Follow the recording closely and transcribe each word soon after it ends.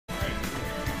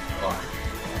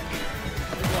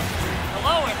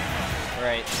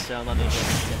Alright, so let me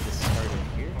just get this started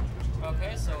here.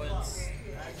 Okay, so it's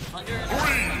under.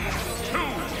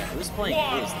 Yeah, who's playing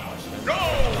who is the question?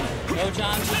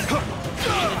 NoJohns and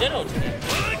the Ditto today.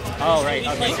 Oh, right. He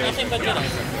Okay, plays so nothing but Ditto.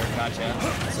 Gotcha.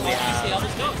 So we'll see how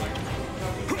this goes.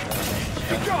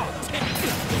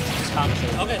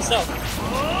 Okay, so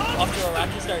off to a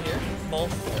rocky start here.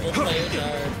 Both players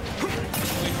are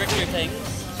doing Richter things.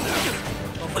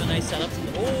 Go for the nice setups.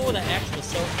 Oh, the action was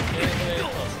so very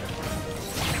close.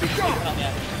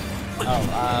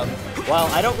 Well,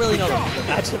 I don't really know the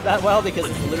matchup that well because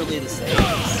it's literally the same,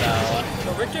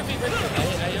 so Richter v. Richter,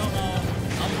 I don't know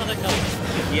how that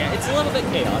goes. Yeah, it's a little bit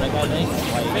chaotic, I think.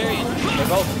 Like, very interesting. They're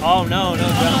both. Oh no, no,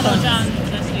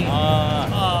 NoJohns. That's neat.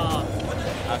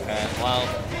 Okay, well,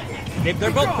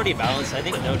 they're both pretty balanced. I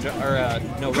think no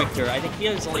Richter. I think he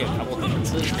has only a couple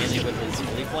differences, mainly with his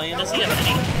Holy Flame. Does he have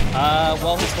any?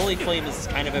 Well, his Holy Flame is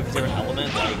kind of a different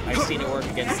element. Like, I've seen it work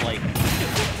against, like,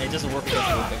 it doesn't work against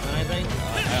Blue Pikmin, I think,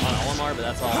 on Olimar, but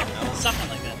that's all I know. Something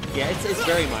like that. Yeah, it's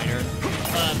very minor.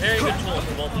 Very good tool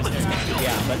for both these characters.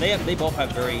 Yeah, but they both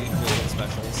have very equally good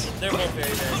specials. They're both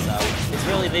very So it's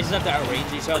really, they just have to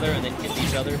outrange each other and then hit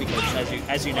each other because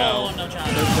as you know, the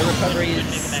recovery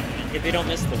is, if they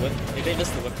miss the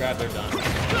whip grab, they're done.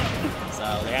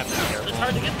 So they have to be careful. It's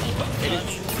hard to get them. It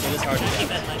is hard to get.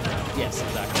 Yes,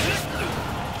 exactly.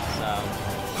 So,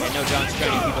 and NoJohns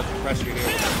trying to keep up the pressure here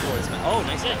with the forwards. Oh,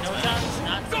 nice. Yeah, NoJohns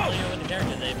not familiar with the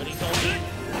character today, but he told me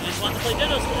he just wants to play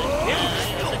Dittos today. Yeah,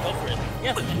 I said go for it.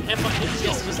 Yeah. Have fun with it.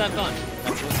 Yes, just have fun.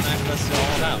 That's what Smashfest is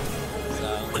all about. So,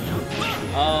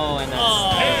 oh, and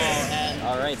that's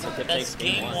all right. So Kip takes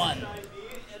game one.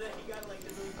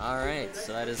 All right,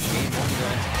 so that is game one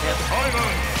going to Kip.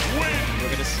 We're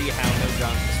going to see how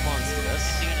NoJohns responds to this.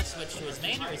 Is he going to switch to his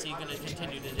main, or is he going to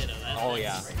continue to Ditto?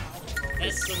 Yeah.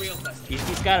 That's the real question.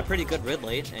 He's got a pretty good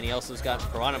Ridley, and he also's got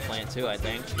Piranha Plant too, I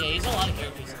think. Yeah, he's a lot of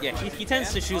characters. Yeah, he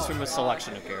tends to choose from a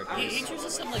selection of characters. He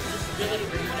chooses some like this really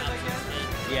weird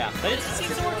options. Yeah, but it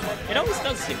seems to work for him. It always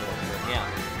does seem to work for him, yeah.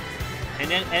 And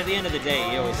then at the end of the day,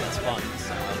 he always has fun.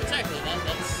 So. Exactly,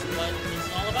 that's what it's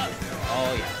all about.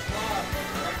 Oh yeah.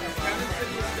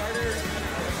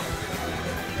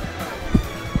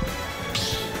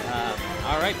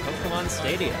 All right, Pokemon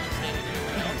Stadium.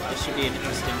 This should be an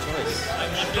interesting choice.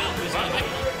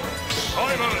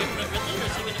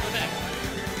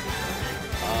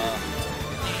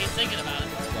 He's thinking about it.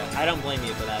 I don't blame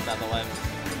you for that, by the way.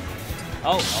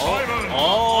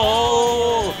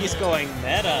 Oh, he's going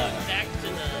meta. Back to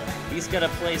the. He's gonna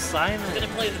play Simon. He's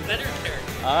gonna play the better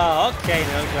character. Oh, okay,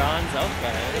 NoJohns.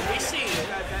 Okay. We see you.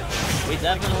 We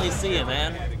definitely see you,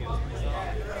 man.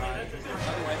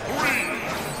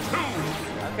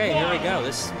 Okay, here we go.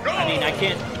 I mean, I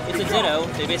can't. It's a Ditto.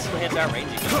 They basically have to outrange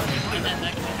each other. And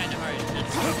that can be kind of hard.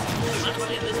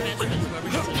 Honestly, this matchup is whoever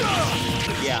gets the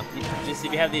advantage. Yeah, just if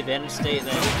you have the advantage state,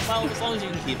 then well, as long as you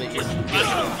can keep it, just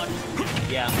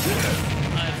yeah.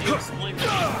 If you exploit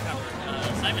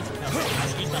Simon's recovery,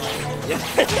 excuse my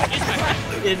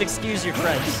language. Excuse your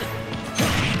French.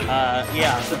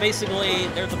 Yeah, so basically,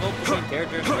 they're both the same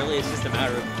characters. Really, it's just a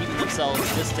matter of keeping themselves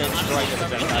distant, throwing the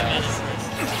projectiles.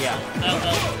 Yeah.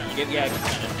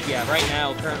 Yeah. Right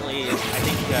now, currently, I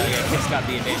think Kip's got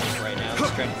the advantage right now.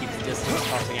 Just trying to keep the distance,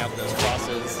 crossing out with those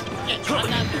crosses. Yeah,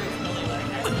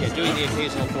 doing the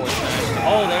occasional forward smash.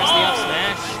 Oh, there's the up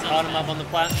smash. Caught him up on the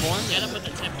platform. Get him with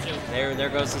the tip too. There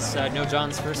goes this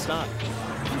NoJohns' first stop.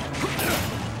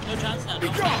 NoJohns now.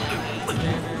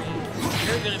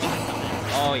 You're gonna be.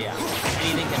 Oh yeah.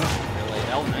 Anything can happen, really.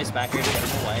 Oh, nice back air to get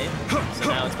him away. So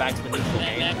now it's back to the neutral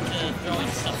game. Back to throwing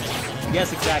something.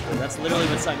 Yes, exactly. That's literally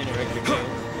what Simon and Richter do.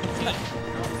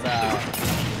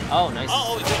 Oh, nice.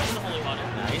 Oh, he goes in the holy water.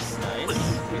 Nice.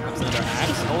 Here comes another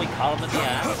axe. Oh, he caught him with the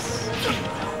axe.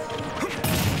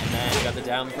 And then you got the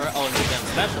down throw. Oh, and the down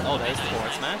special. Oh, there's the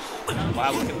forward smash.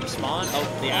 Wow, we can respawn. Oh,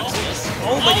 the axe missed.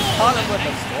 Oh, but he caught him with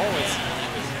the forward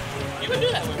smash. You can do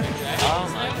that with Richter.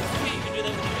 Oh my. You can do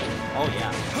that with Richter. Oh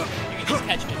yeah. You can just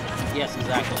catch me. Yes,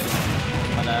 exactly.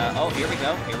 But oh, here we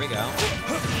go. So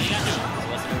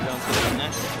what's NoJohns gonna do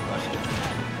next? Question.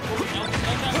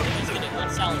 NoJohns is gonna go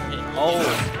solid hit. Oh,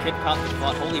 Kip caught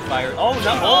Holy Fire. Oh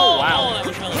no! Oh wow! That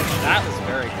was really close. That was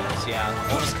very close. Yeah,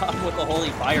 almost caught him with the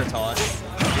Holy Fire toss.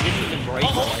 He didn't even break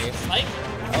away. Spike.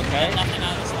 Okay. Nothing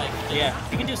out of the spike. Yeah,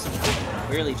 you can do some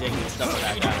really janky stuff with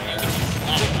that guy.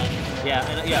 Yeah,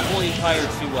 and Holy Fire to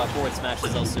forward smash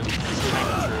is also kind of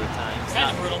true at times.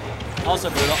 Kind of brutal. Also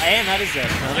brutal, and that is it.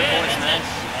 Another forward smash.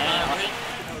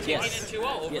 Yes. 2-0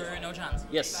 over NoJohns.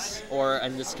 Yes, or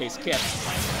in this case, Kip. I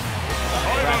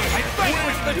fight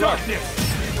with the darkness.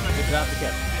 Good job to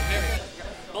Kip.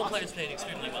 Both players played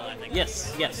extremely well, I think.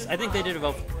 Yes, yes. I think they did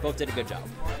both did a good job.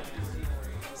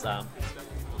 So,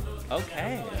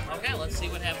 okay. Okay, let's see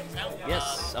what happens now.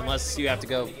 Yes, unless you have to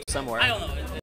go somewhere. I don't know.